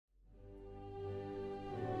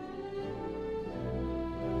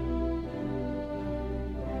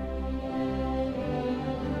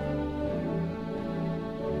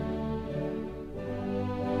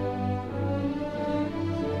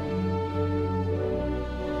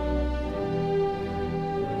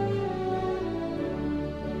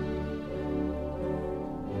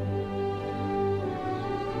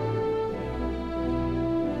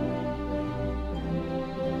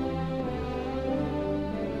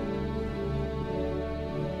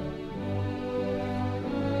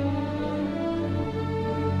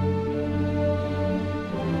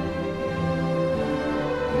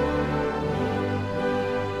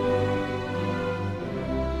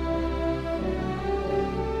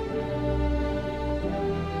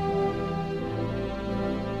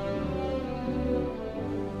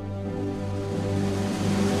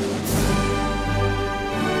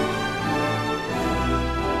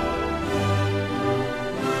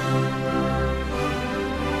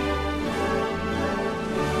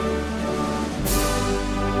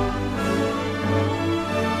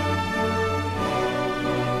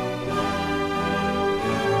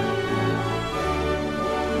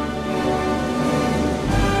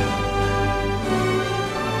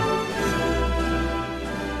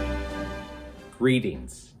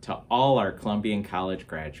Greetings to all our Columbian College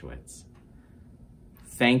graduates.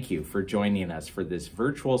 Thank you for joining us for this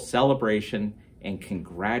virtual celebration, and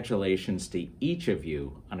congratulations to each of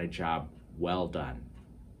you on a job well done.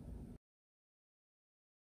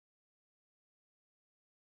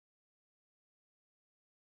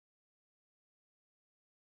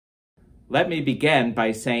 Let me begin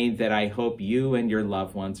by saying that I hope you and your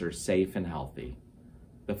loved ones are safe and healthy.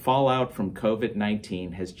 The fallout from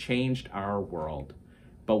COVID-19 has changed our world,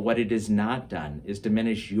 but what it has not done is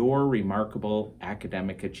diminish your remarkable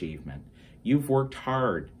academic achievement. You've worked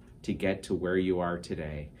hard to get to where you are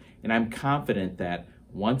today, and I'm confident that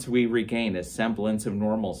once we regain a semblance of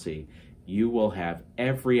normalcy, you will have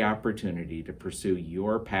every opportunity to pursue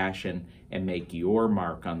your passion and make your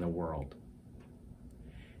mark on the world.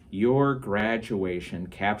 Your graduation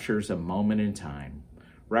captures a moment in time,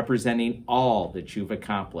 representing all that you've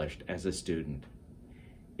accomplished as a student.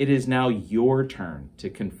 It is now your turn to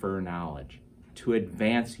confer knowledge, to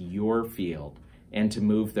advance your field, and to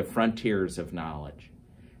move the frontiers of knowledge.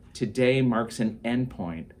 Today marks an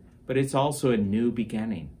endpoint, but it's also a new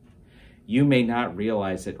beginning. You may not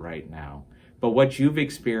realize it right now, but what you've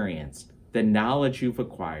experienced, the knowledge you've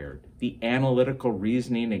acquired, the analytical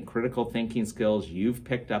reasoning and critical thinking skills you've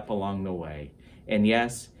picked up along the way, and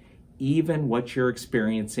yes, even what you're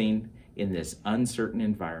experiencing in this uncertain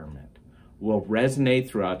environment will resonate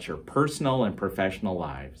throughout your personal and professional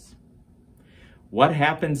lives. What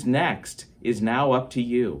happens next is now up to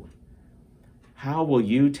you. How will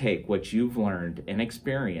you take what you've learned and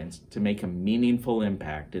experienced to make a meaningful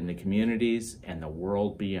impact in the communities and the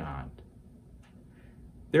world beyond?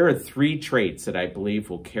 There are 3 traits that I believe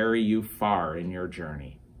will carry you far in your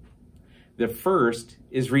journey. The first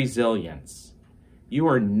is resilience. You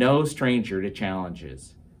are no stranger to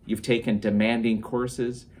challenges. You've taken demanding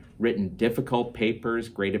courses, written difficult papers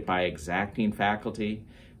graded by exacting faculty,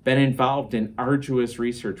 been involved in arduous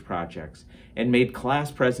research projects, and made class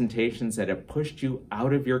presentations that have pushed you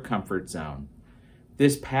out of your comfort zone.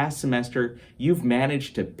 This past semester, you've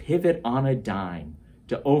managed to pivot on a dime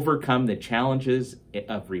to overcome the challenges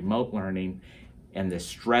of remote learning and the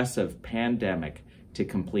stress of pandemic to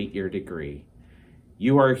complete your degree.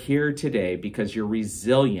 You are here today because your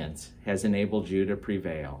resilience has enabled you to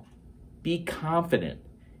prevail. Be confident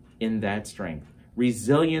in that strength.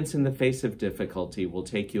 Resilience in the face of difficulty will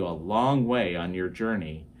take you a long way on your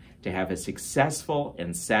journey to have a successful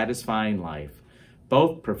and satisfying life,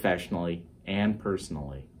 both professionally and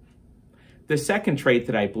personally. The second trait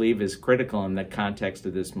that I believe is critical in the context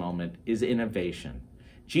of this moment is innovation.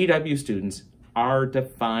 GW students are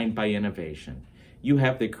defined by innovation. You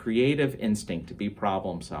have the creative instinct to be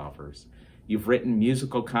problem solvers. You've written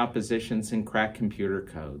musical compositions and cracked computer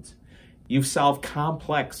codes. You've solved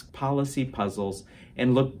complex policy puzzles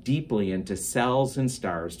and looked deeply into cells and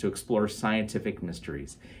stars to explore scientific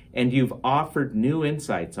mysteries. And you've offered new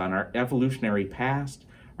insights on our evolutionary past,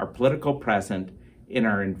 our political present, and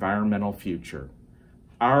our environmental future.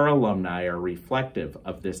 Our alumni are reflective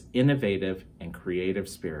of this innovative and creative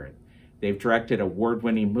spirit. They've directed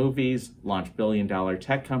award-winning movies, launched billion-dollar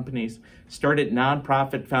tech companies, started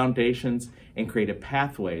nonprofit foundations, and created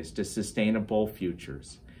pathways to sustainable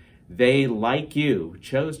futures. They, like you,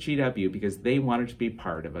 chose GW because they wanted to be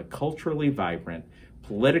part of a culturally vibrant,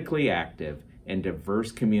 politically active, and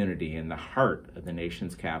diverse community in the heart of the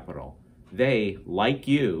nation's capital. They, like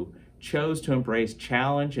you, chose to embrace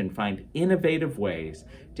challenge and find innovative ways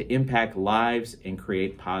to impact lives and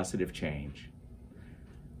create positive change.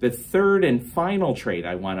 The third and final trait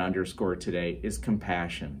I want to underscore today is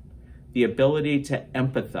compassion, the ability to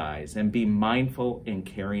empathize and be mindful and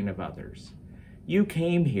caring of others. You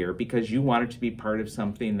came here because you wanted to be part of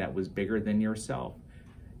something that was bigger than yourself.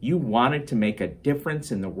 You wanted to make a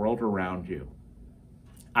difference in the world around you.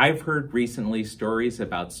 I've heard recently stories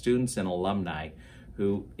about students and alumni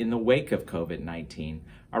who, in the wake of COVID-19,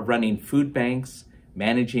 are running food banks,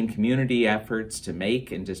 managing community efforts to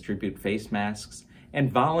make and distribute face masks, and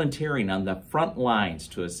volunteering on the front lines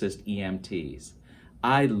to assist EMTs.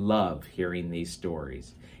 I love hearing these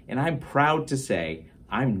stories, and I'm proud to say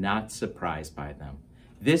I'm not surprised by them.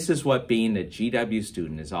 This is what being a GW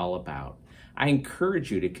student is all about. I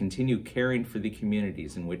encourage you to continue caring for the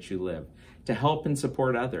communities in which you live, to help and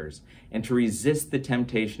support others, and to resist the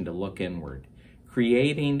temptation to look inward.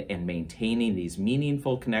 Creating and maintaining these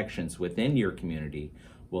meaningful connections within your community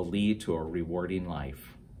will lead to a rewarding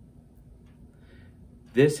life.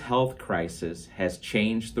 This health crisis has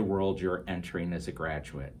changed the world you're entering as a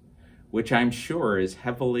graduate, which I'm sure is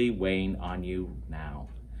heavily weighing on you now.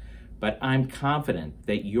 But I'm confident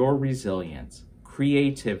that your resilience,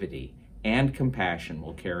 creativity, and compassion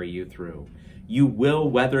will carry you through. You will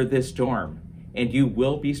weather this storm, and you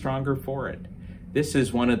will be stronger for it. This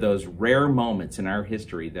is one of those rare moments in our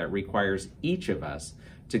history that requires each of us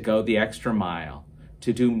to go the extra mile,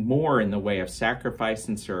 to do more in the way of sacrifice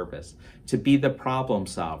and service, to be the problem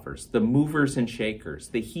solvers, the movers and shakers,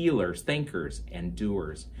 the healers, thinkers, and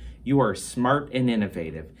doers. You are smart and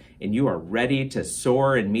innovative, and you are ready to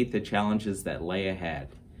soar and meet the challenges that lay ahead.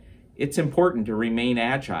 It's important to remain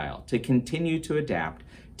agile, to continue to adapt,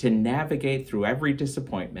 to navigate through every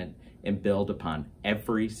disappointment and build upon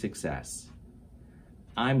every success.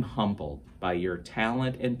 I'm humbled by your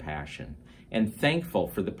talent and passion, and thankful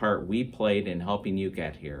for the part we played in helping you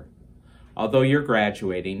get here. Although you're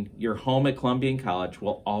graduating, your home at Columbian College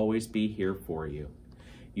will always be here for you.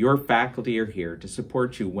 Your faculty are here to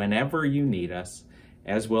support you whenever you need us,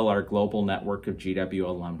 as will our global network of GW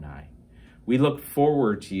alumni. We look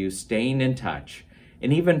forward to you staying in touch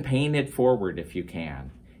and even paying it forward if you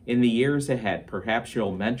can. In the years ahead, perhaps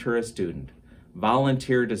you'll mentor a student,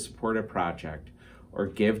 volunteer to support a project, or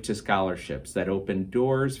give to scholarships that open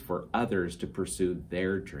doors for others to pursue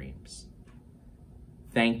their dreams.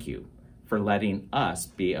 Thank you for letting us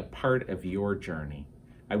be a part of your journey.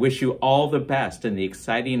 I wish you all the best in the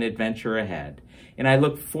exciting adventure ahead, and I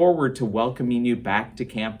look forward to welcoming you back to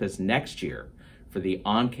campus next year for the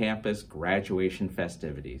on-campus graduation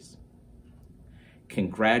festivities.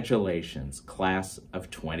 Congratulations, class of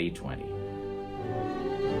 2020.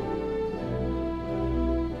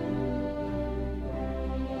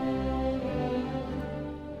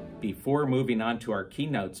 Before moving on to our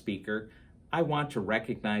keynote speaker, I want to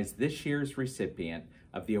recognize this year's recipient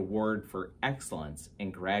of the Award for Excellence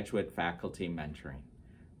in Graduate Faculty Mentoring.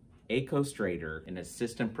 Aiko Strader, an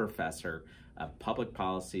assistant professor of public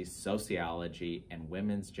policy, sociology, and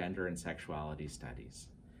women's gender and sexuality studies.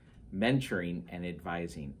 Mentoring and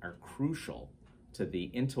advising are crucial to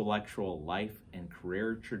the intellectual life and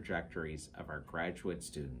career trajectories of our graduate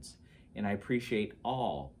students, and I appreciate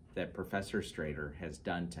all that Professor Strader has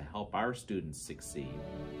done to help our students succeed.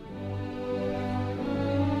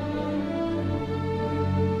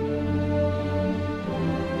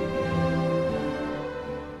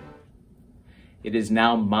 It is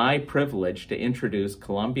now my privilege to introduce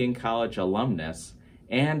Columbian College alumnus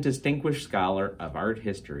and distinguished scholar of art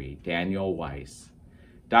history, Daniel Weiss.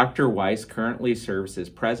 Dr. Weiss currently serves as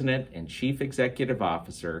president and chief executive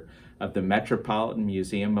officer of the Metropolitan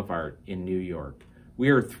Museum of Art in New York. We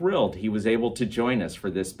are thrilled he was able to join us for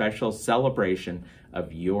this special celebration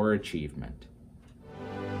of your achievement.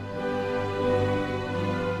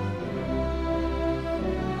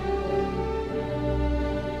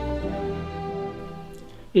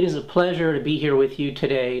 It is a pleasure to be here with you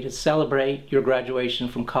today to celebrate your graduation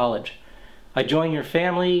from college. I join your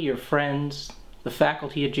family, your friends, the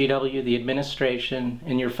faculty at GW, the administration,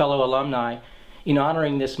 and your fellow alumni in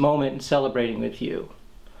honoring this moment and celebrating with you.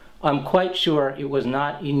 I'm quite sure it was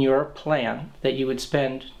not in your plan that you would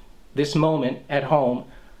spend this moment at home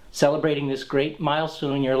celebrating this great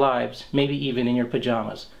milestone in your lives, maybe even in your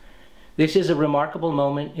pajamas. This is a remarkable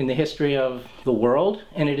moment in the history of the world,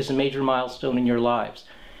 and it is a major milestone in your lives.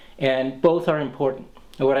 And both are important.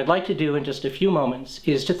 And what I'd like to do in just a few moments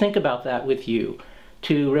is to think about that with you,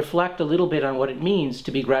 to reflect a little bit on what it means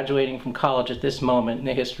to be graduating from college at this moment in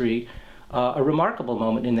the history, a remarkable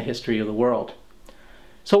moment in the history of the world.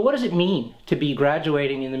 So what does it mean to be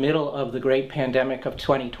graduating in the middle of the great pandemic of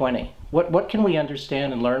 2020? What can we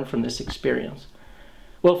understand and learn from this experience?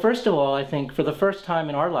 Well, first of all, I think for the first time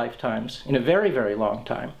in our lifetimes, in a very, very long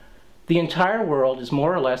time, the entire world is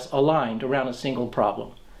more or less aligned around a single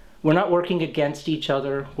problem. We're not working against each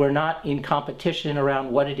other. We're not in competition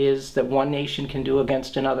around what it is that one nation can do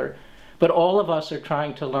against another. But all of us are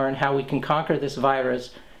trying to learn how we can conquer this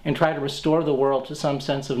virus and try to restore the world to some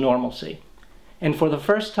sense of normalcy. And for the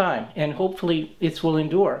first time, and hopefully it will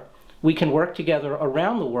endure, we can work together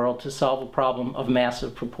around the world to solve a problem of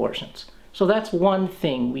massive proportions. So that's one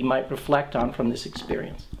thing we might reflect on from this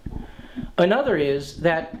experience. Another is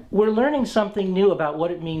that we're learning something new about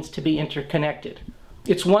what it means to be interconnected.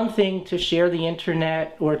 It's one thing to share the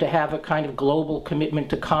internet or to have a kind of global commitment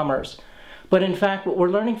to commerce. But in fact, what we're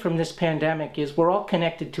learning from this pandemic is we're all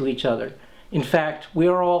connected to each other. In fact, we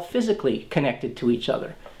are all physically connected to each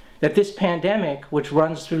other. That this pandemic, which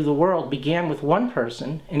runs through the world, began with one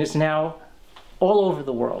person and is now all over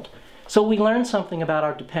the world. So we learn something about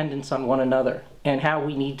our dependence on one another and how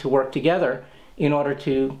we need to work together in order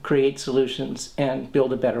to create solutions and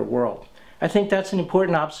build a better world. I think that's an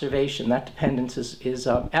important observation. That dependence is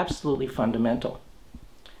absolutely fundamental.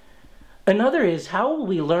 Another is, how will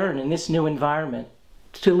we learn in this new environment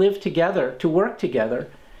to live together, to work together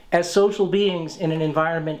as social beings in an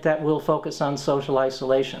environment that will focus on social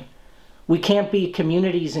isolation. We can't be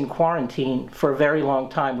communities in quarantine for a very long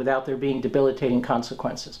time without there being debilitating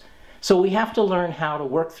consequences. So we have to learn how to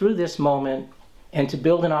work through this moment and to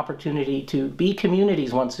build an opportunity to be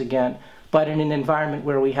communities once again, but in an environment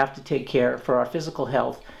where we have to take care for our physical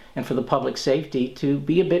health and for the public safety to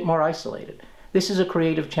be a bit more isolated. This is a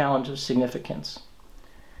creative challenge of significance.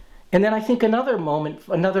 And then I think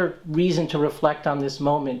another reason to reflect on this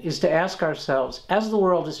moment is to ask ourselves, as the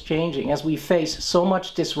world is changing, as we face so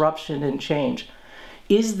much disruption and change,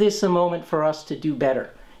 is this a moment for us to do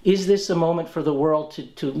better? Is this a moment for the world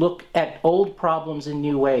to look at old problems in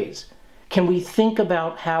new ways? Can we think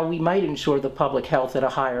about how we might ensure the public health at a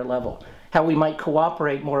higher level? How we might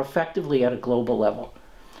cooperate more effectively at a global level?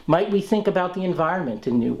 Might we think about the environment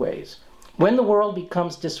in new ways? When the world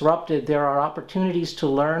becomes disrupted, there are opportunities to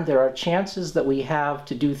learn, there are chances that we have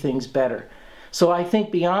to do things better. So I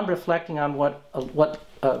think beyond reflecting on what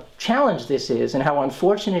a challenge this is and how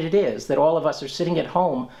unfortunate it is that all of us are sitting at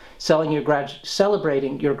home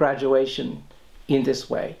celebrating your graduation in this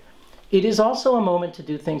way, it is also a moment to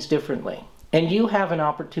do things differently. And you have an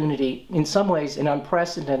opportunity, in some ways an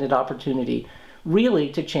unprecedented opportunity, really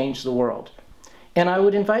to change the world. And I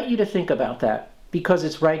would invite you to think about that, because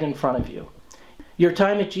it's right in front of you. Your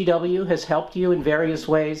time at GW has helped you in various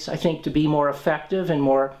ways, I think, to be more effective and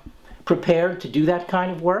more prepared to do that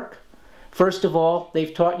kind of work. First of all,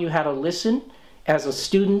 they've taught you how to listen. As a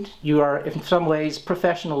student, you are in some ways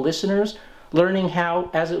professional listeners, learning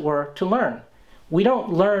how, as it were, to learn. We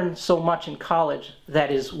don't learn so much in college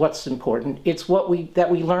that is what's important. It's that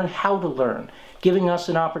we learn how to learn, giving us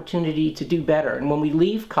an opportunity to do better. And when we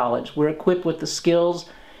leave college, we're equipped with the skills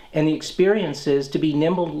and the experiences to be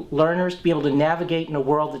nimble learners, to be able to navigate in a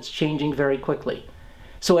world that's changing very quickly.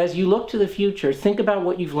 So as you look to the future, think about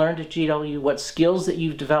what you've learned at GW, what skills that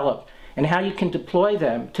you've developed, and how you can deploy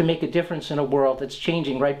them to make a difference in a world that's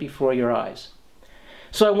changing right before your eyes.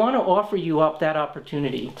 So I want to offer you up that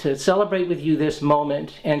opportunity to celebrate with you this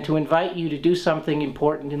moment and to invite you to do something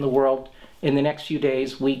important in the world in the next few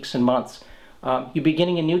days, weeks, and months. You're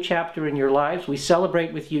beginning a new chapter in your lives. We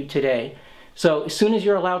celebrate with you today. So as soon as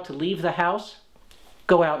you're allowed to leave the house,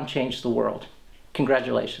 go out and change the world.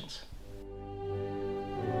 Congratulations.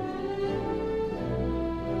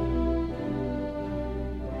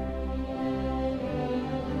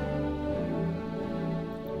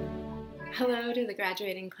 Hello to the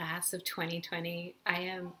graduating class of 2020. I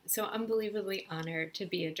am so unbelievably honored to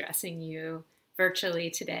be addressing you virtually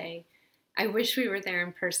today. I wish we were there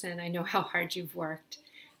in person. I know how hard you've worked.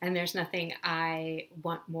 And there's nothing I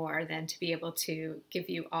want more than to be able to give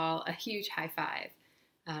you all a huge high five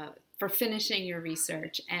for finishing your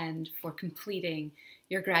research and for completing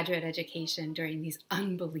your graduate education during these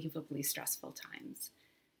unbelievably stressful times.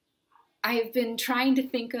 I've been trying to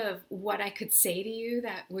think of what I could say to you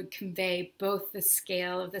that would convey both the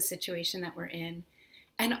scale of the situation that we're in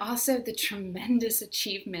and also the tremendous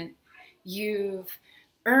achievement you've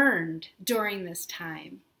earned during this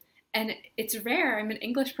time. And it's rare, I'm an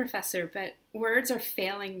English professor, but words are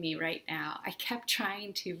failing me right now. I kept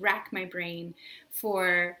trying to rack my brain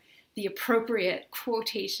for the appropriate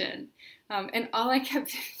quotation. And all I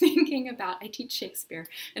kept thinking about, I teach Shakespeare,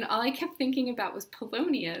 and all I kept thinking about was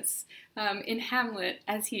Polonius in Hamlet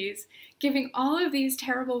as he's giving all of these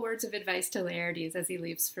terrible words of advice to Laertes as he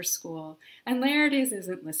leaves for school. And Laertes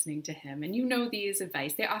isn't listening to him. And you know these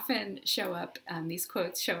advice. They often show up, these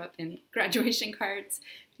quotes show up in graduation cards.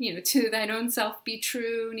 You know, to thine own self be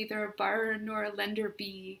true, neither a borrower nor a lender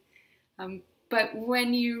be. But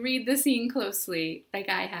when you read the scene closely, like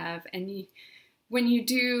I have, and when you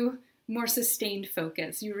do more sustained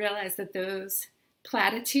focus, you realize that those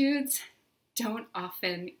platitudes don't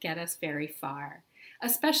often get us very far,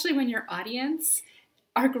 especially when your audience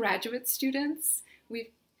are graduate students. We've,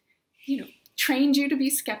 trained you to be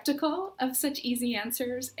skeptical of such easy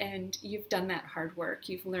answers, and you've done that hard work.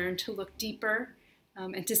 You've learned to look deeper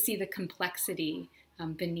and to see the complexity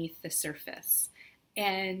beneath the surface.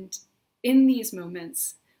 And in these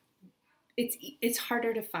moments, it's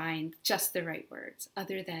harder to find just the right words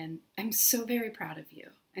other than, I'm so very proud of you.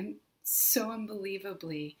 I'm so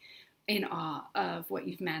unbelievably in awe of what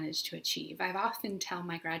you've managed to achieve. I've often tell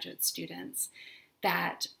my graduate students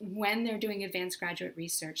that when they're doing advanced graduate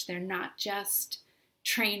research, they're not just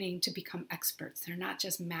training to become experts. They're not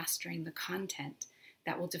just mastering the content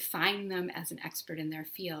that will define them as an expert in their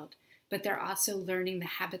field, but they're also learning the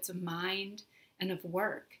habits of mind and of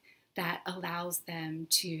work that allows them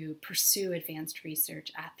to pursue advanced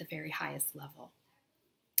research at the very highest level.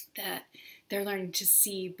 That they're learning to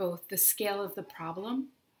see both the scale of the problem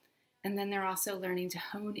And then they're also learning to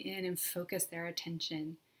hone in and focus their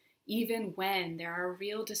attention, even when there are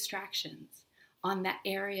real distractions, on that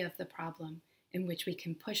area of the problem in which we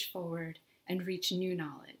can push forward and reach new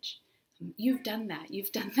knowledge. You've done that.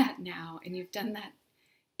 You've done that now, and you've done that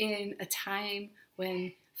in a time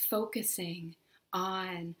when focusing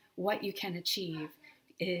on what you can achieve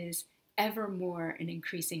is ever more and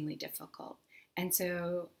increasingly difficult. And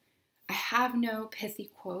so I have no pithy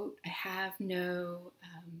quote. I have no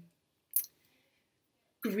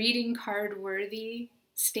greeting card worthy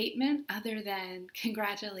statement other than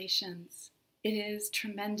congratulations. It is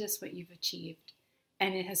tremendous what you've achieved,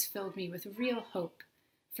 and it has filled me with real hope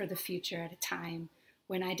for the future at a time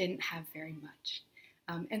when I didn't have very much.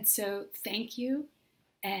 And so thank you,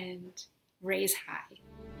 and raise high.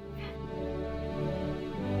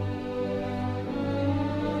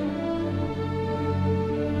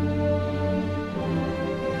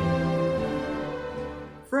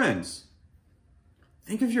 Friends,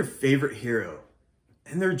 think of your favorite hero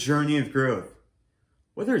and their journey of growth.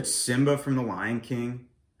 Whether it's Simba from The Lion King,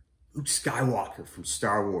 Luke Skywalker from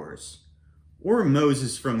Star Wars, or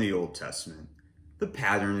Moses from the Old Testament, the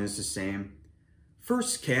pattern is the same.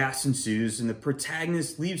 First, chaos ensues and the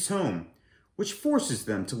protagonist leaves home, which forces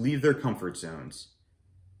them to leave their comfort zones.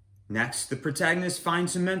 Next, the protagonist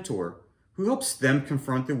finds a mentor who helps them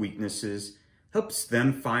confront their weaknesses, helps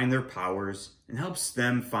them find their powers, and helps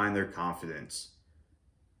them find their confidence.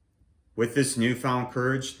 With this newfound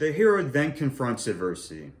courage, the hero then confronts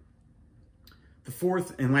adversity. The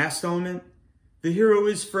fourth and last element, the hero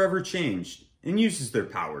is forever changed and uses their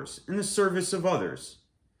powers in the service of others.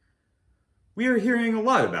 We are hearing a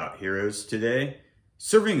lot about heroes today,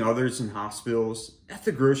 serving others in hospitals, at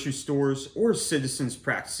the grocery stores, or citizens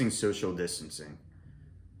practicing social distancing.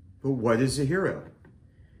 But what is a hero?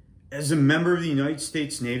 As a member of the United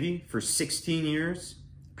States Navy for 16 years,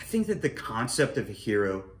 I think that the concept of a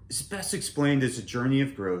hero is best explained as a journey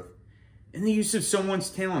of growth and the use of someone's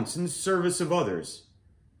talents in the service of others.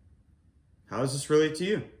 How does this relate to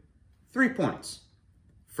you? 3 points.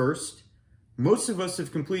 First, most of us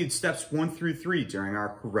have completed steps 1 through 3 during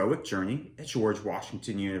our heroic journey at George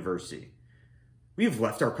Washington University. We have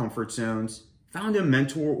left our comfort zones, found a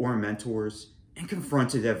mentor or mentors, and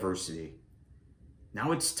confronted adversity.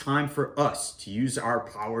 Now it's time for us to use our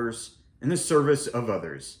powers in the service of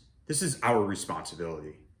others. This is our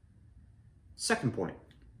responsibility. Second point,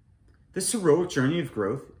 this heroic journey of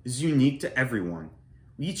growth is unique to everyone.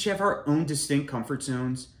 We each have our own distinct comfort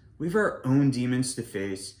zones, we have our own demons to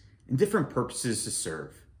face, and different purposes to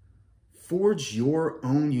serve. Forge your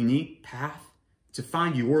own unique path to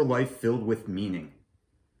find your life filled with meaning.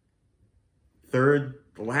 Third,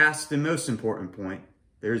 the last and most important point,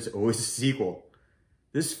 there's always a sequel.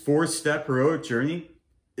 This 4-step heroic journey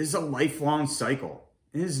is a lifelong cycle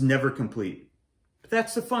and is never complete. But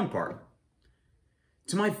that's the fun part.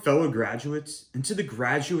 To my fellow graduates and to the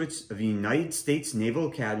graduates of the United States Naval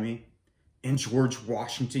Academy and George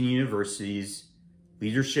Washington University's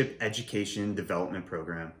Leadership Education and Development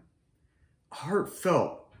Program, a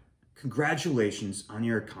heartfelt congratulations on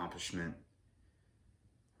your accomplishment.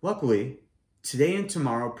 Luckily, today and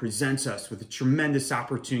tomorrow presents us with a tremendous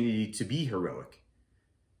opportunity to be heroic.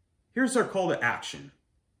 Here's our call to action.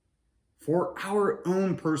 For our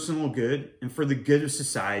own personal good and for the good of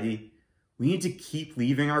society, we need to keep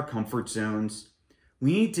leaving our comfort zones.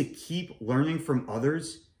 We need to keep learning from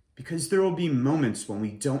others because there will be moments when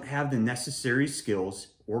we don't have the necessary skills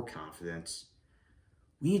or confidence.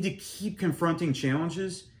 We need to keep confronting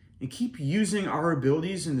challenges and keep using our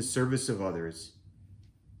abilities in the service of others.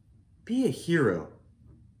 Be a hero.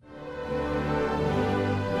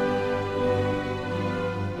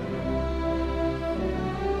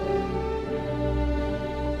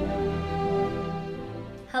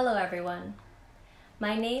 Hello everyone.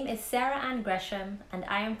 My name is Sarah Ann Gresham and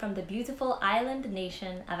I am from the beautiful island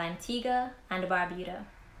nation of Antigua and Barbuda.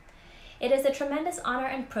 It is a tremendous honor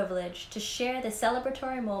and privilege to share this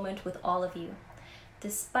celebratory moment with all of you,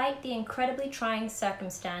 despite the incredibly trying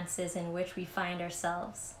circumstances in which we find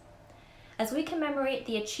ourselves. As we commemorate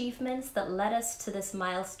the achievements that led us to this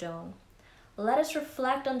milestone, let us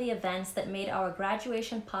reflect on the events that made our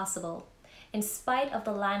graduation possible in spite of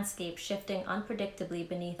the landscape shifting unpredictably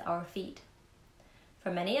beneath our feet.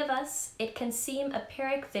 For many of us, it can seem a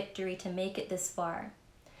Pyrrhic victory to make it this far,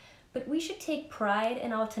 but we should take pride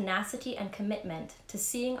in our tenacity and commitment to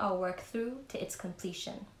seeing our work through to its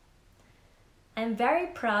completion. I am very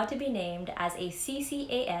proud to be named as a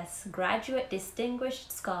CCAS Graduate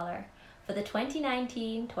Distinguished Scholar for the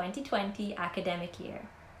 2019-2020 academic year.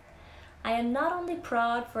 I am not only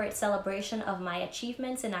proud for its celebration of my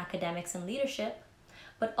achievements in academics and leadership,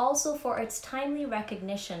 but also for its timely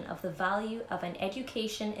recognition of the value of an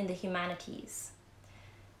education in the humanities.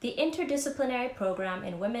 The interdisciplinary program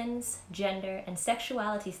in women's, gender, and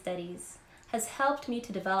sexuality studies has helped me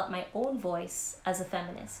to develop my own voice as a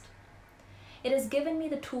feminist. It has given me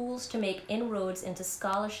the tools to make inroads into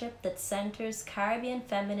scholarship that centers Caribbean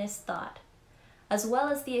feminist thought, as well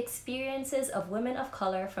as the experiences of women of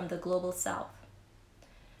color from the global South.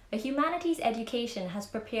 A humanities education has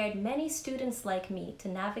prepared many students like me to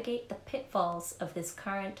navigate the pitfalls of this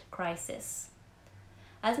current crisis.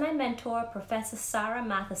 As my mentor, Professor Sarah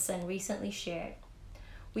Matheson, recently shared,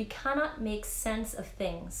 we cannot make sense of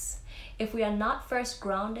things if we are not first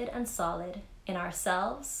grounded and solid in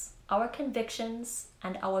ourselves, our convictions,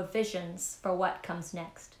 and our visions for what comes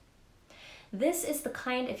next. This is the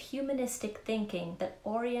kind of humanistic thinking that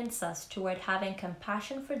orients us toward having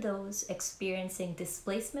compassion for those experiencing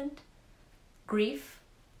displacement, grief,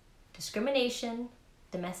 discrimination,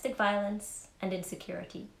 domestic violence, and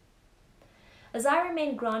insecurity. As I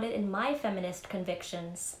remain grounded in my feminist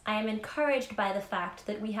convictions, I am encouraged by the fact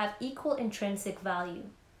that we have equal intrinsic value.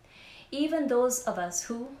 Even those of us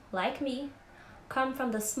who, like me, come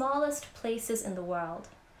from the smallest places in the world,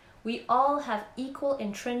 we all have equal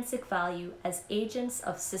intrinsic value as agents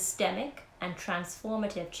of systemic and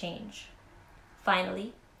transformative change.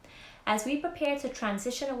 Finally, as we prepare to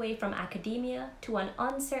transition away from academia to an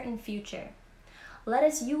uncertain future, let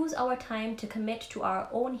us use our time to commit to our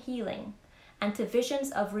own healing and to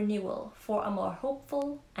visions of renewal for a more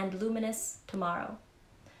hopeful and luminous tomorrow.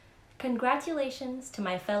 Congratulations to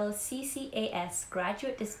my fellow CCAS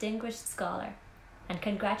Graduate Distinguished Scholar, and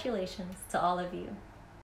congratulations to all of you.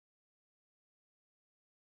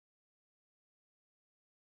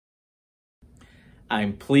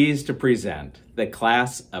 I'm pleased to present the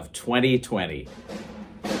class of 2020.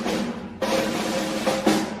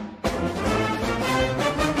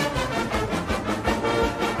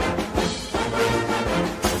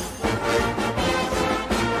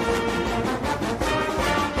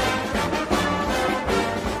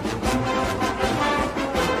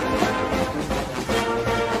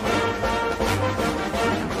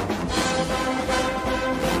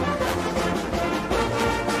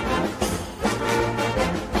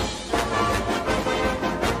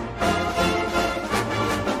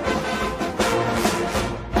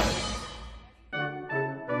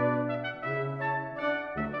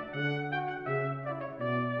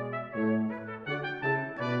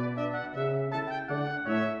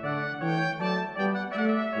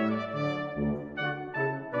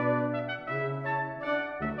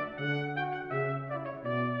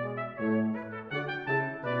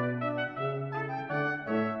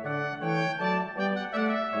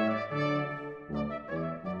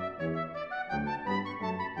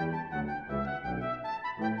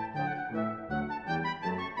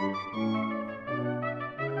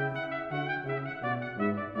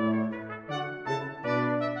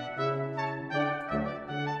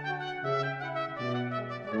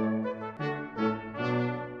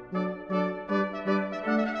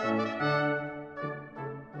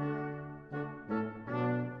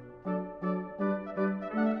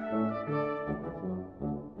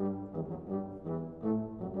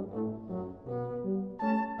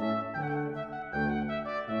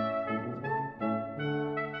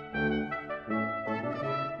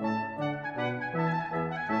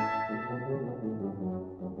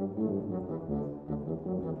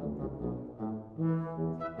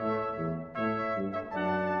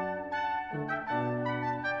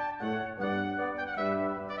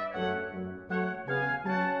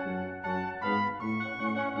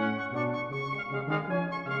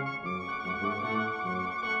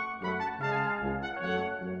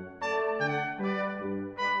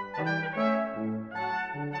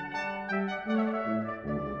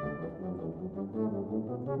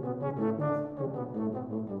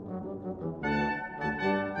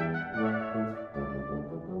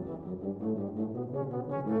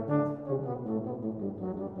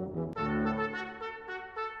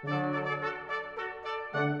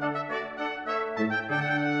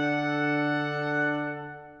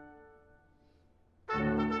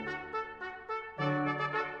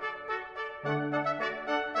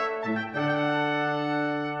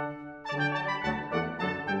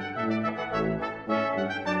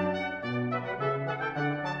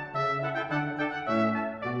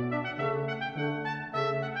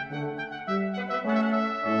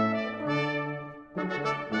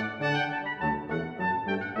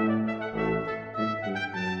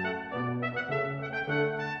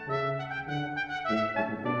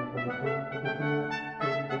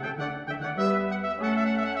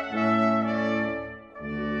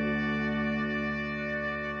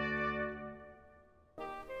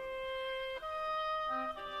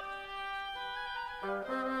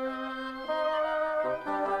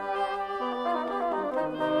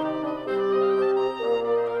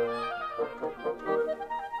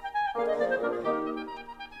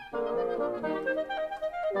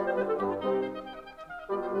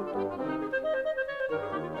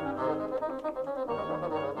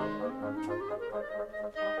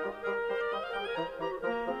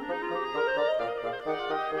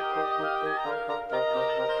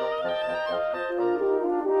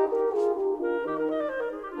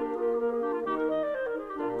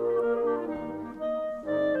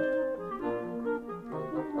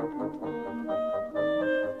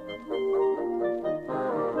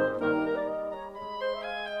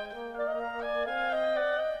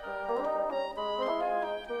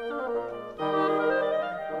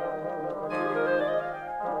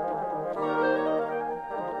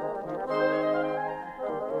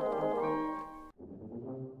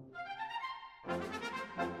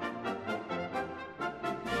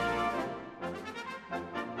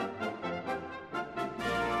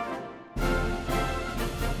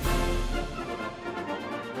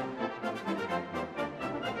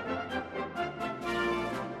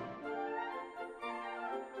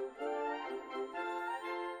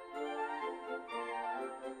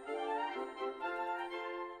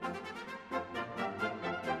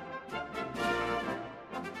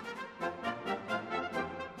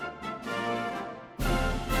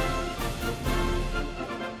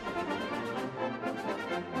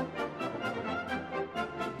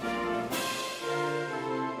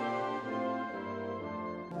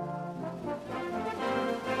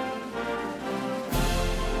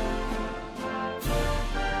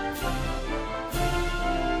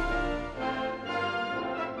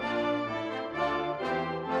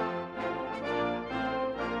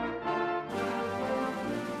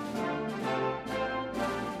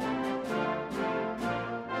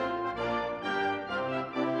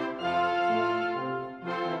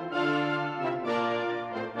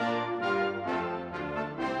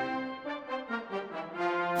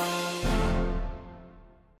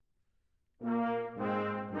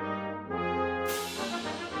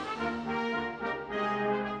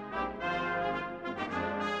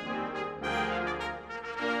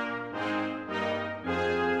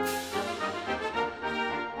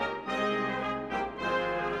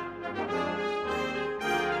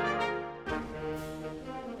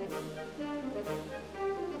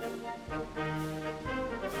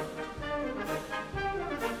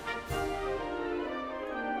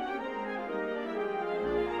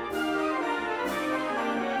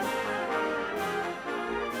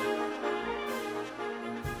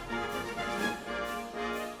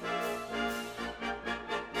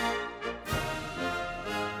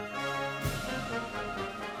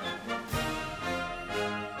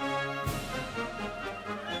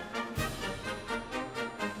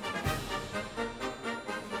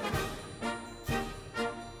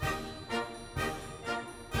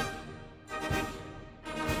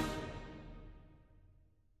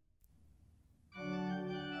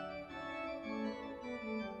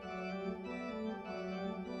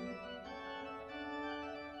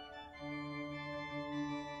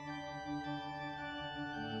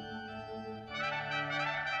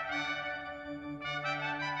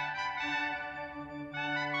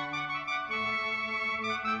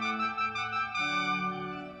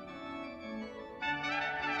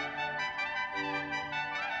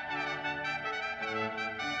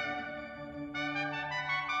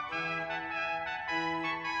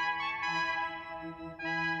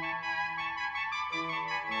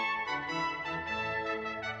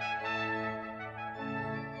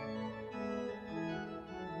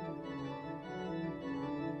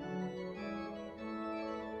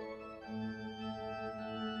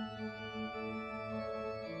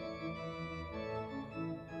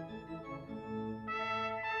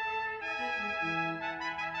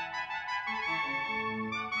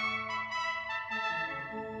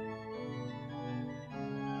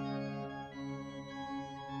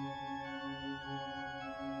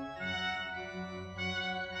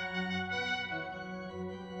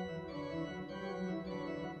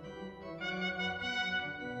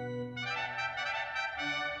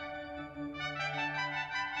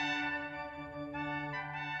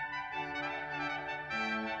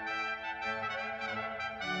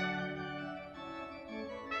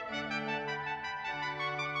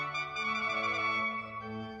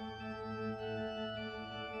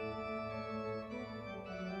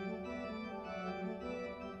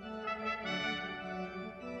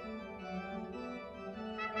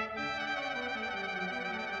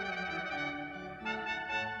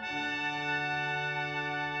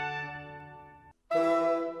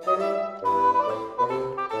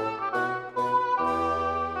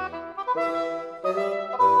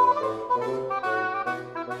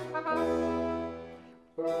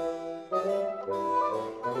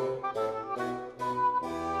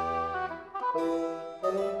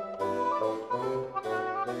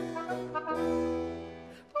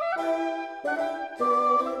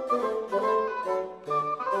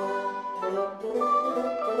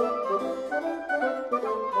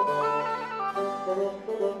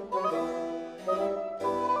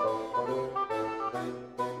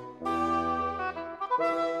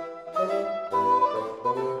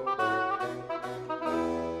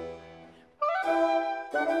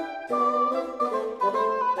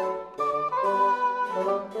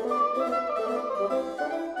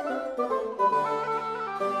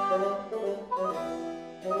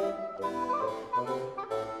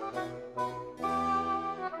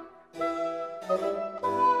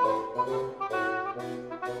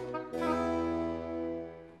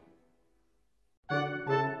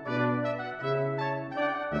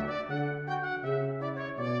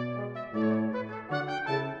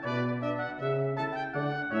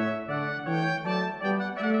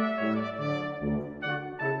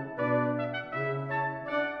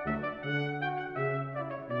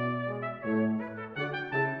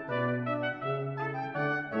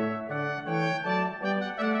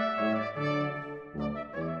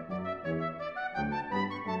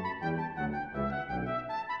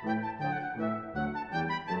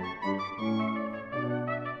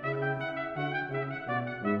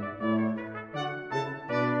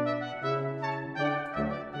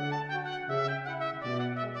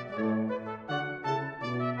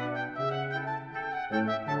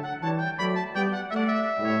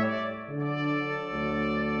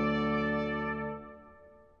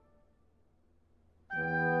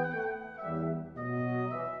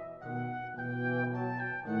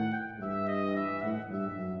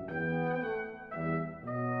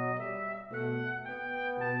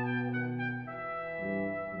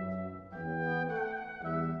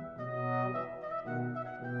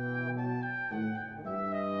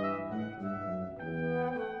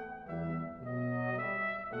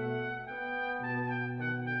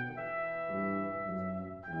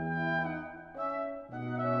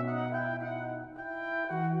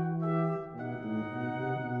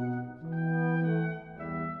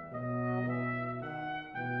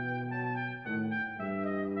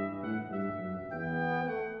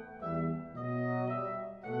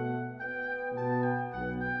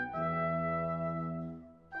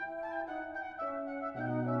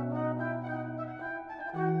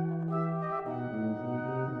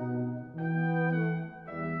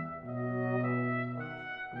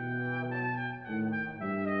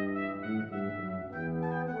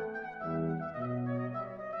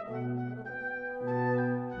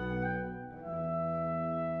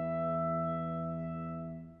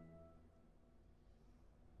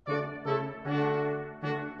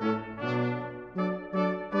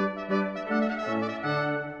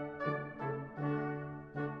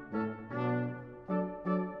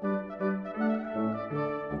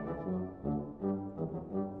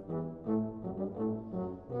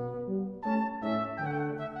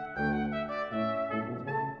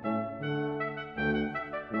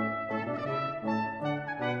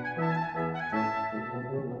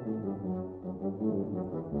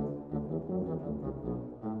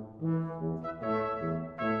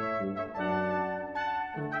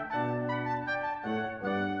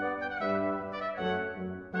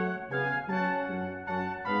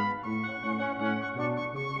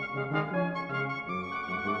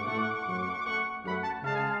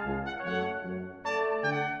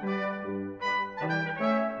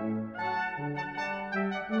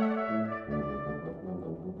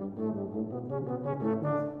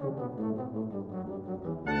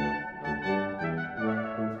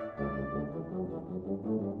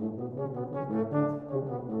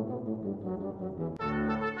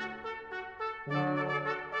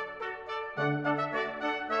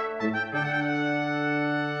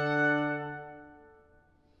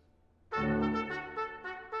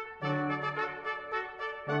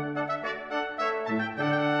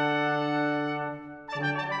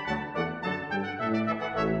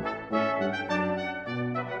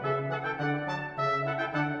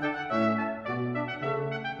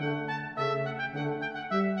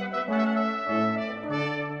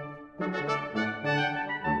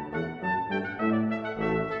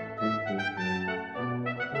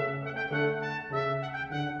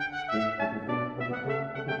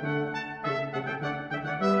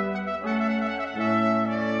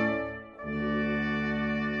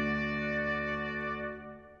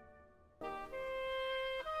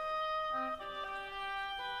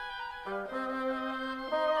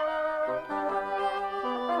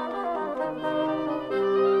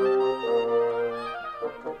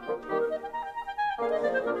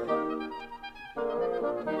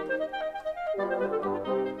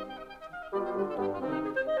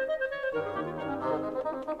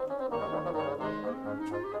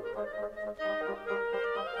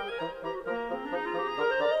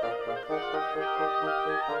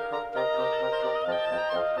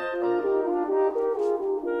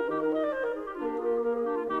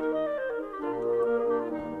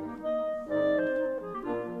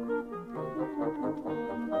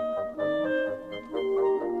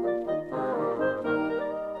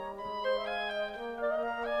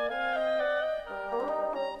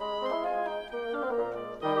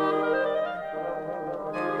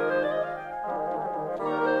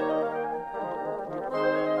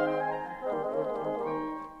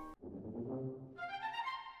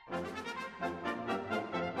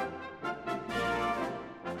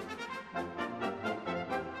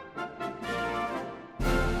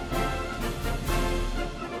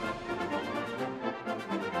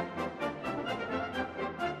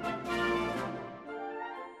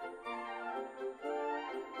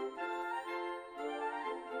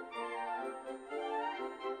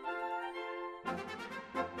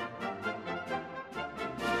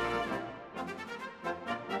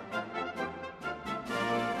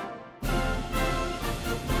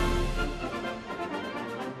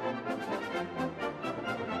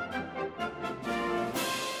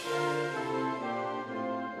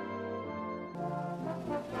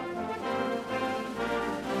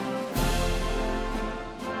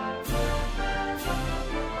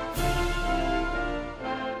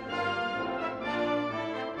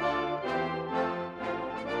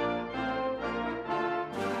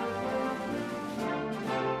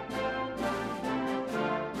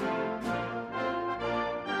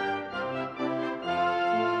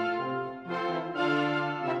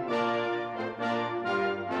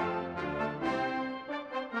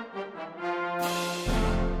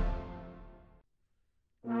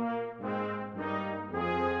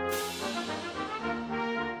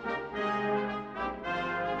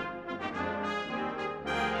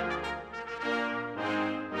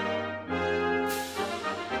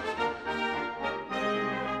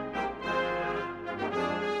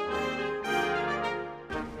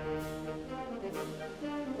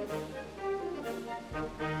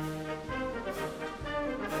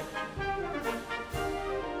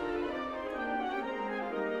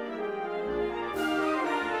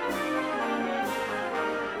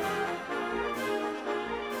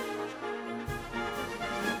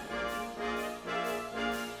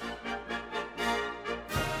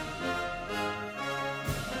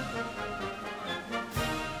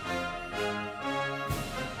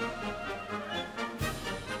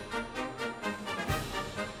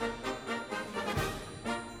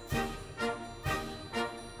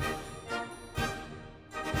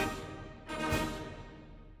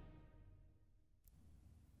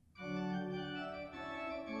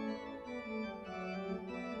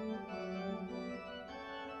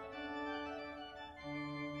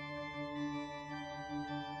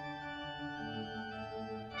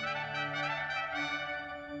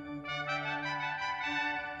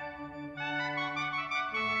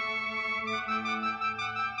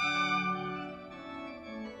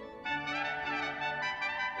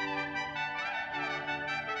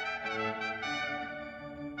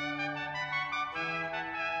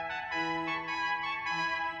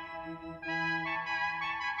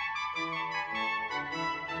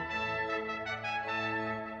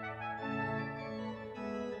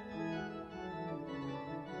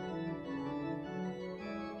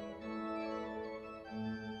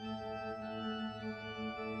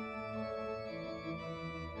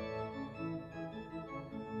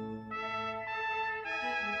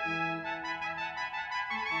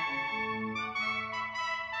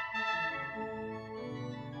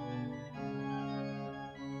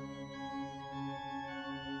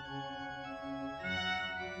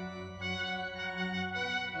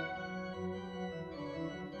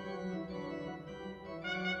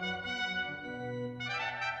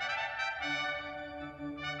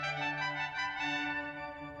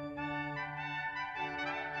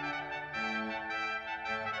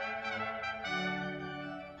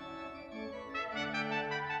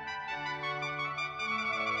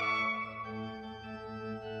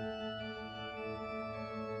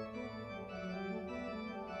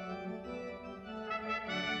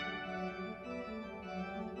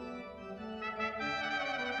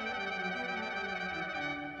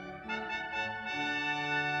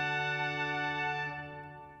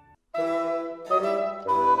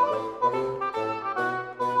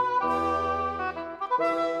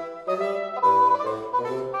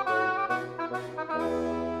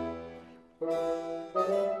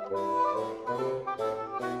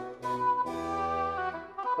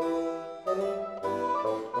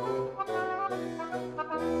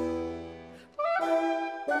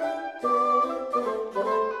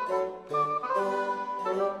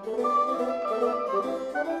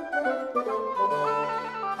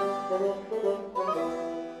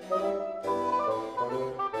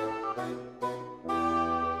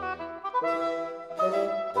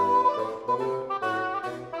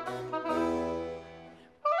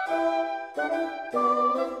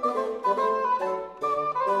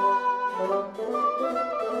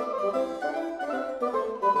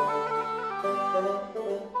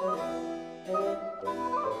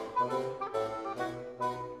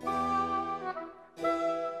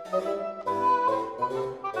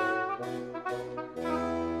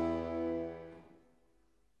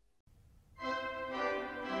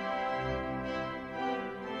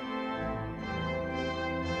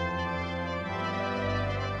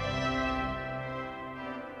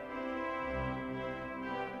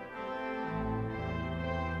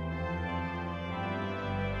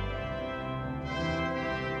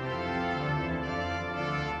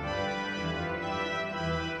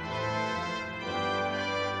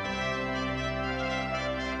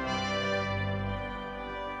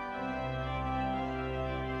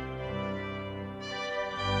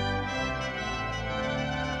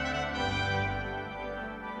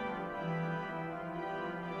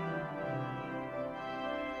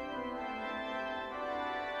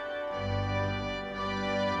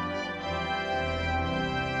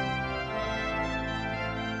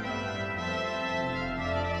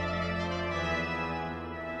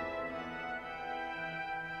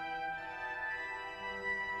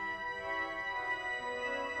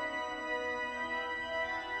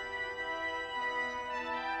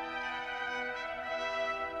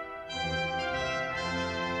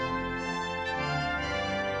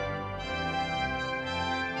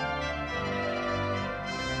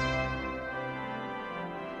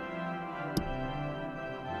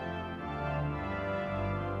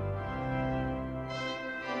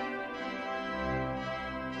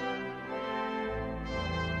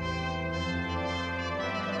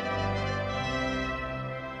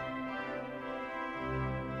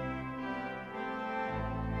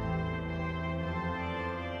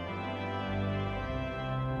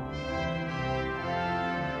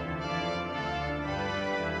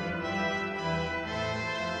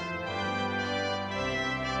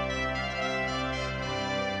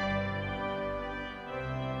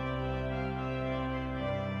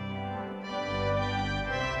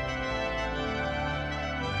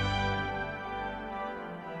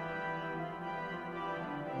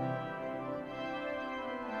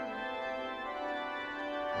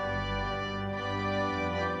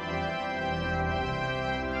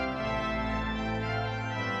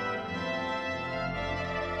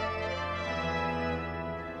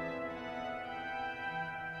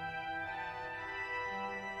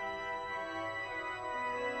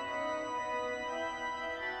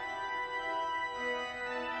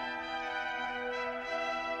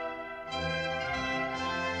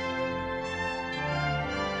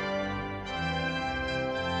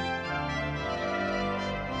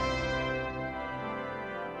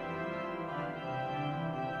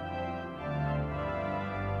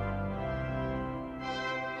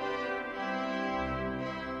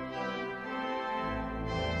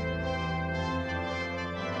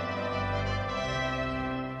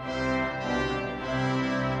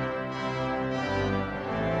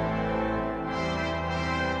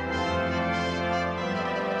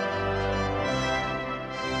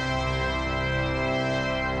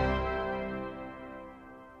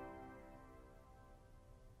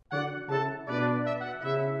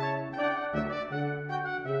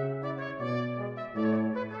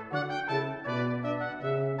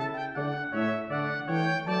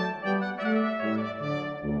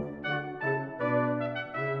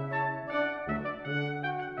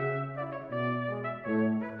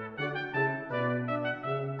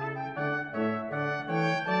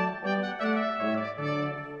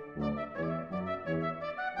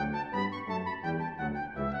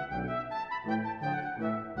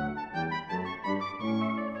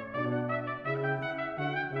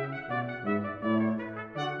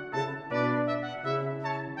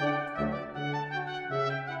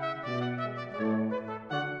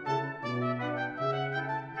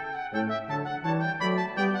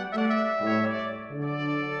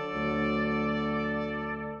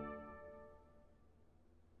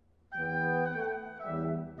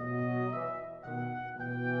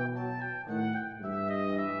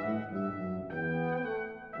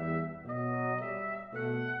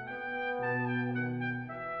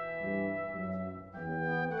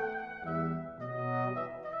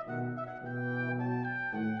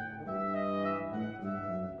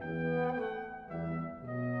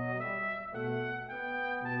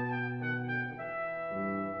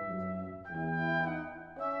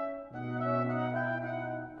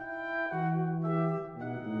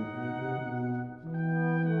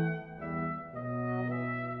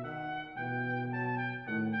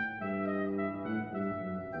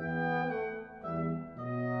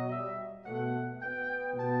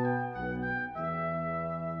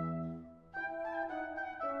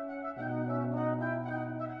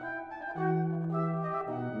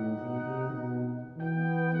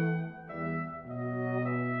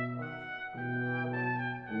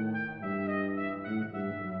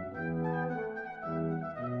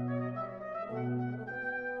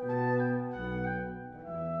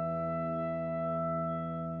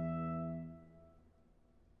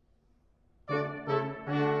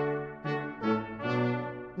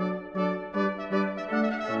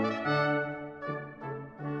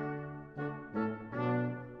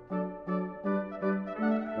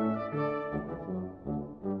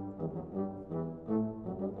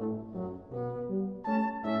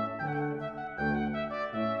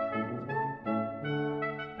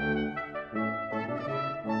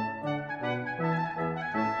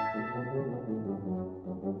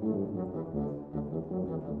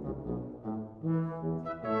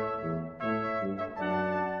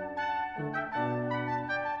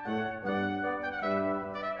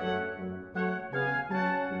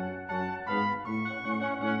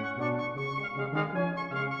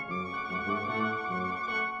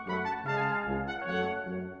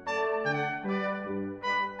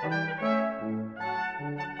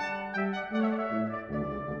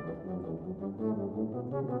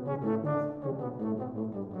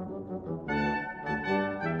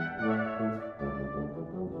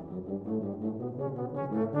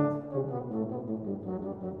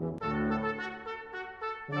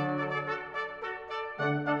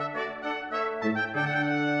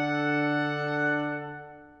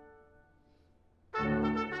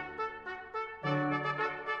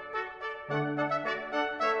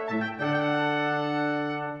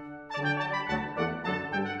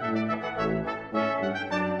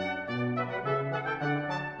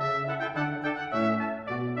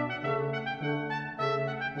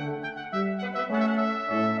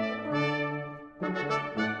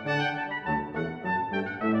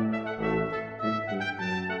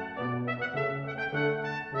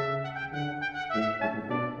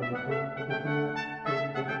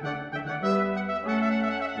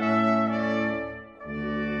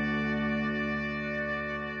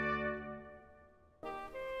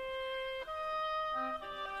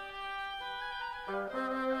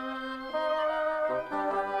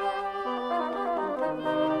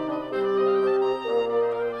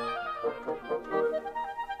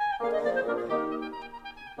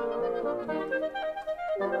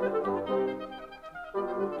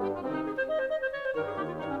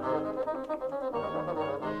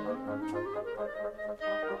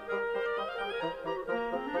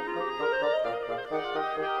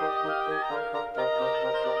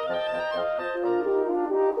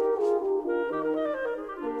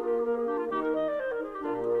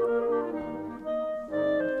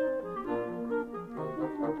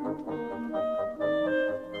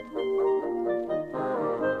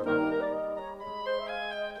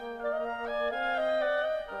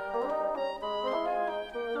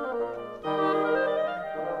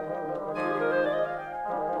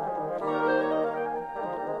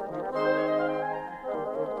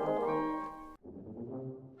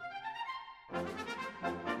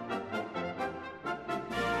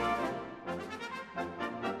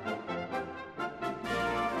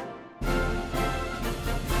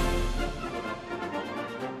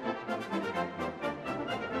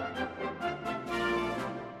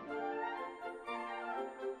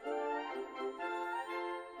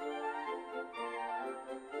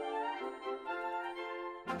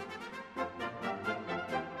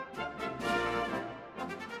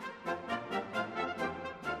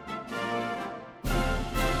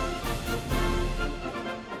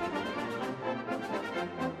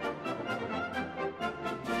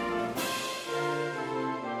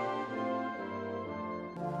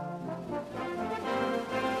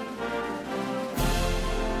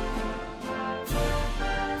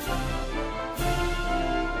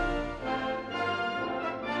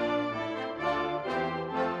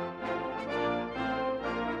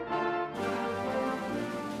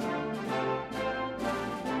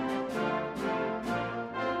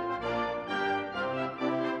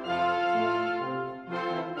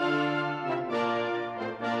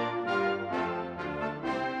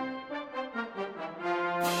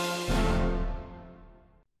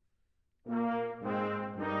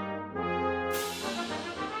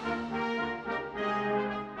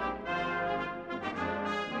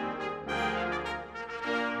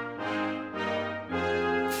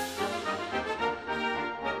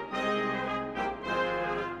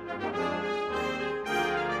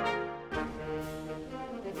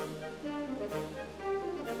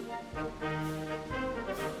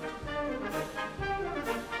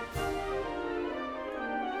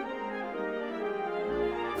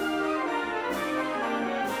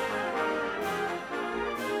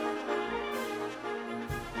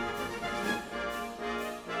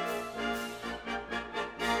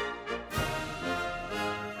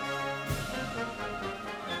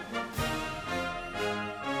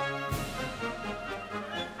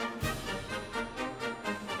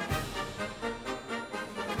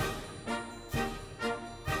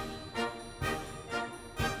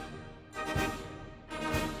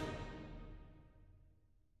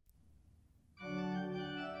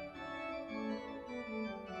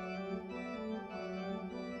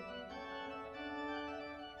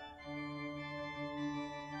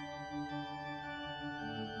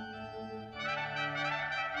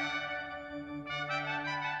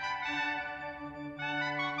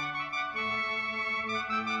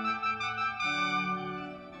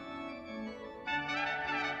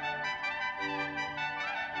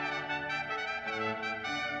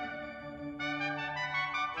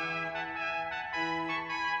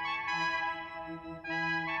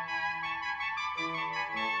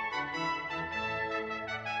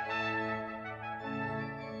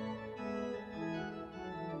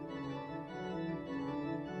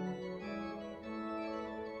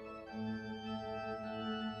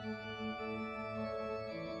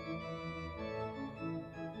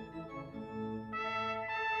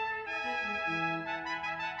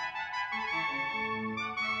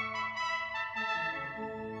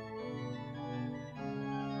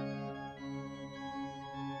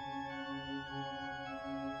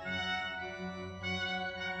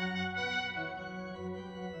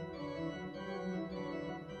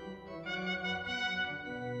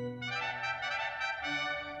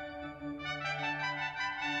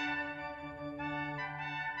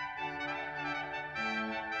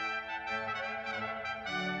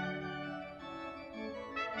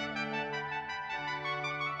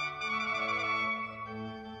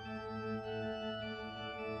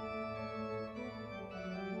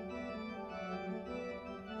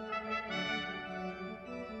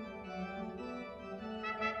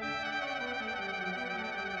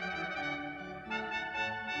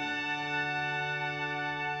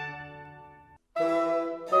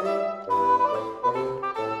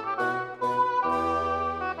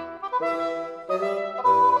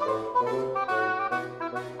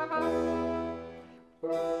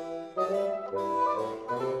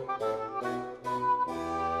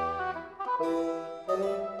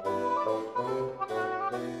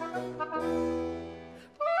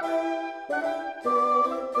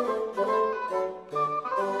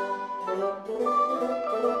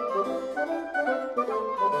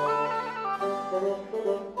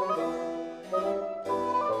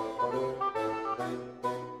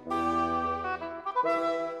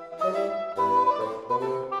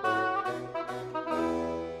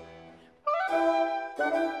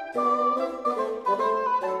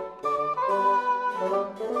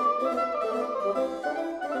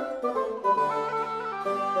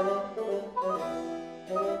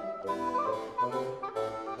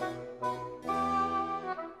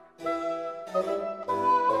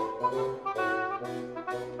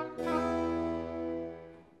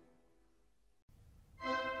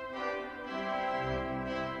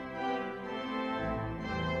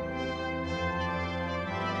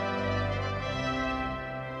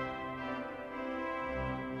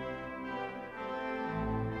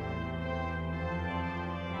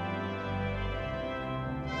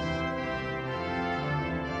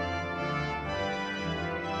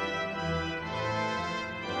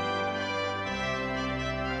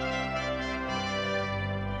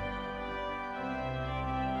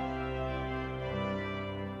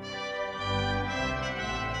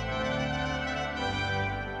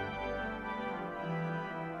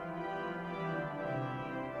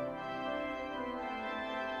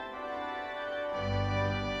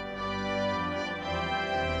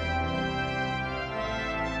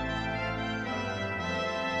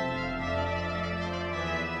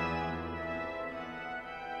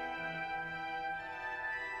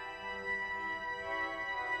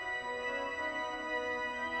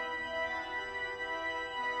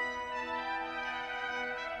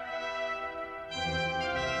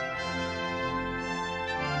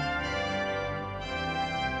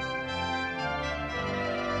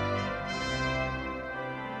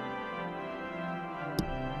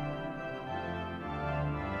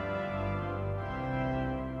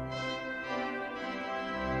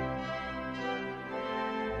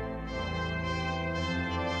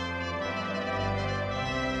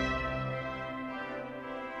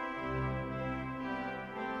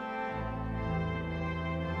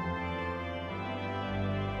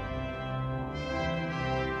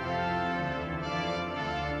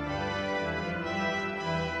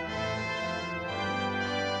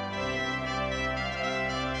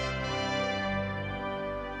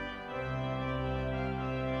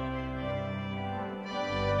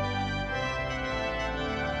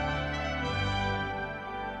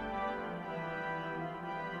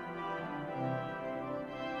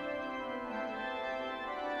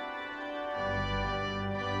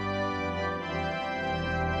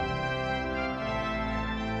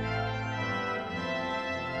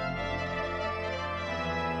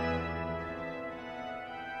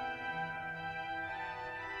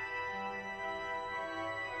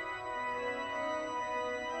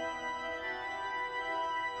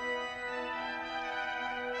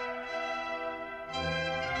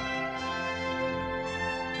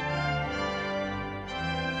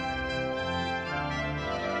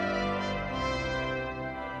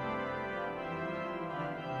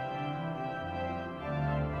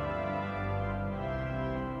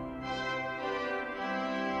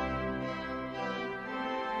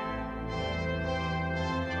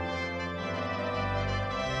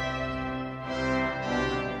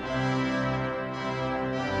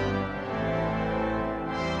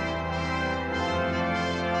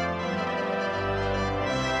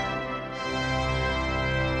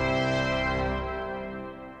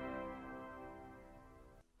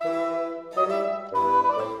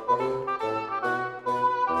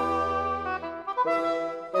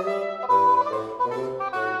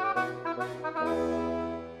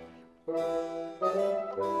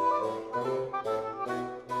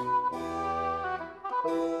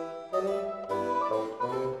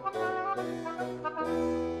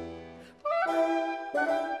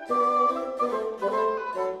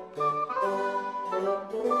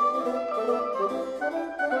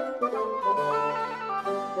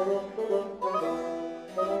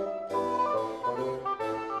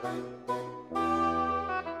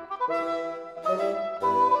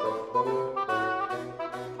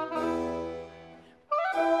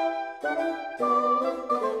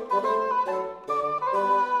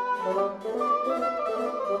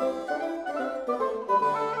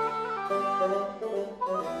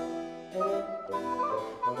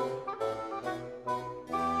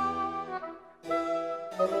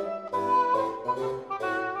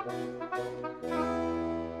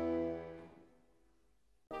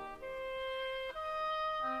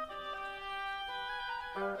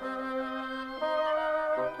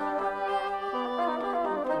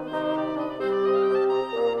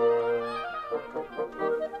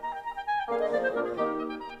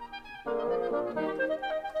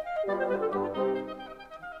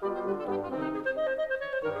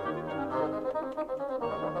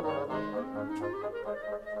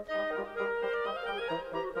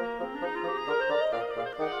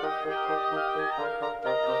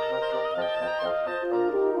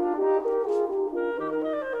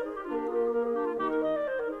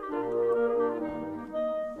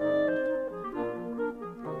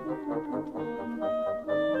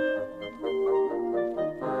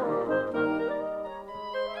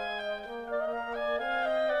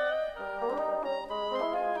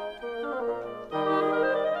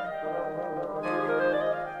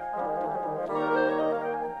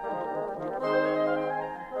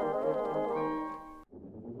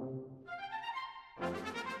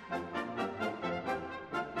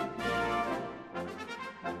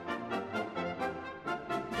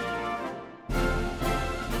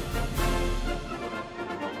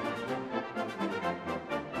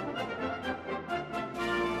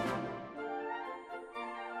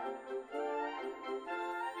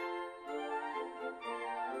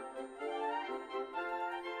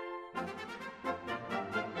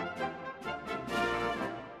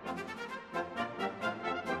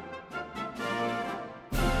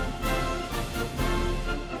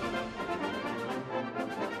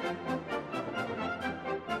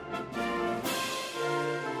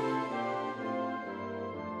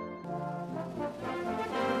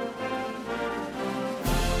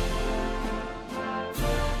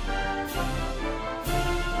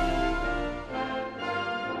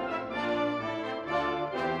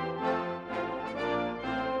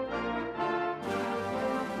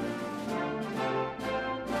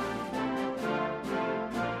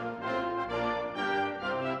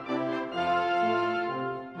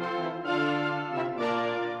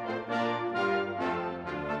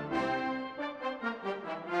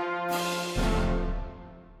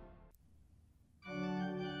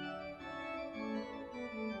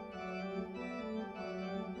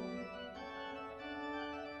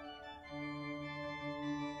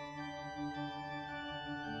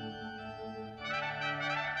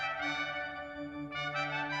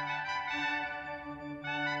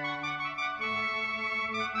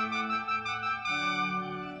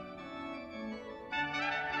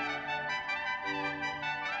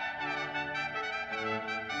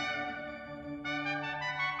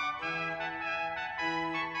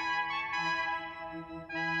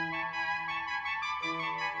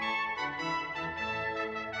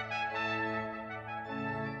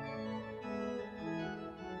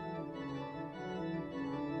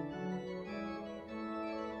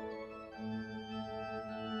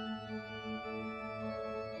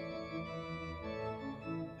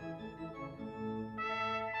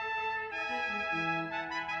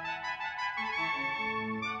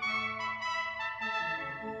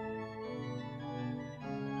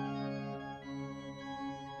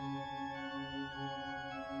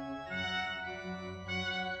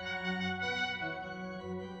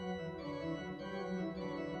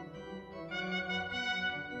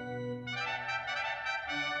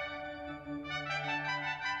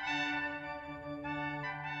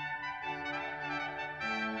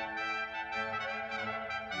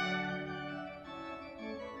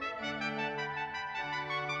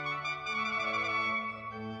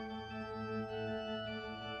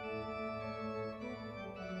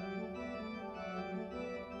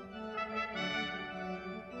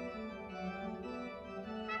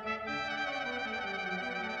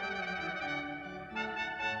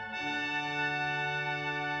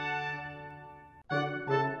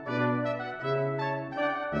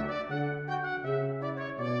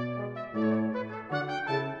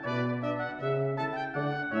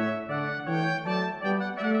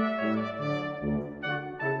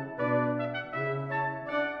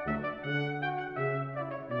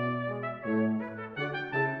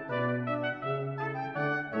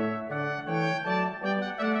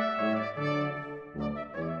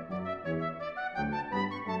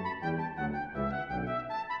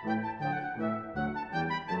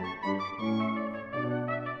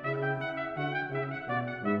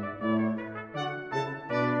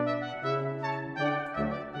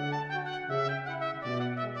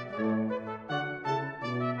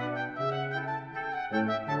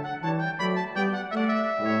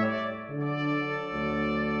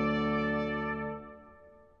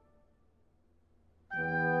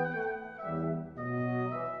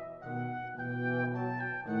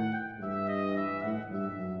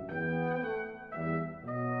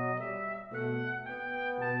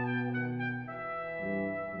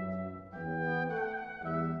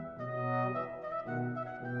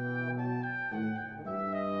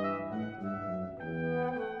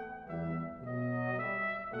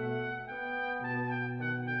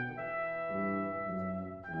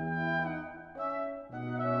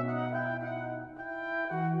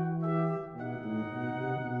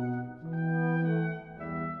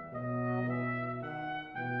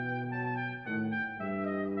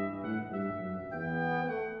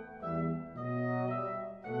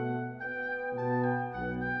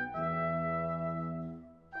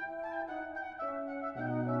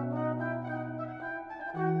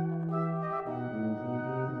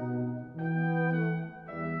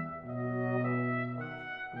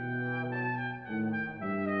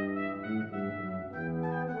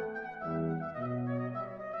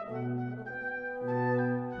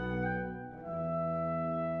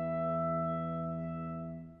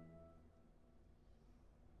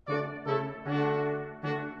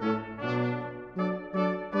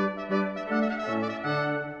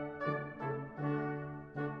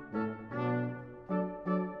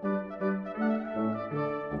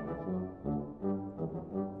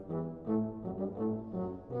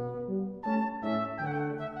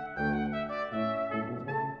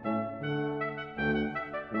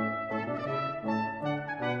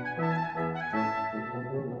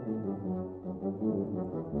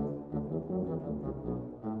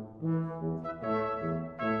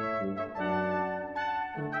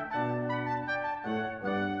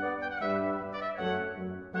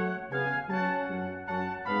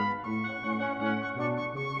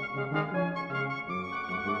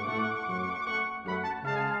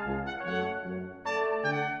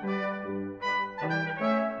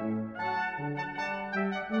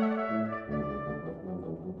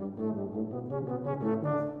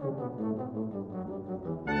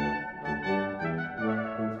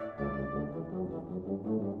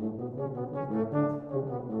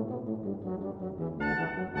 you.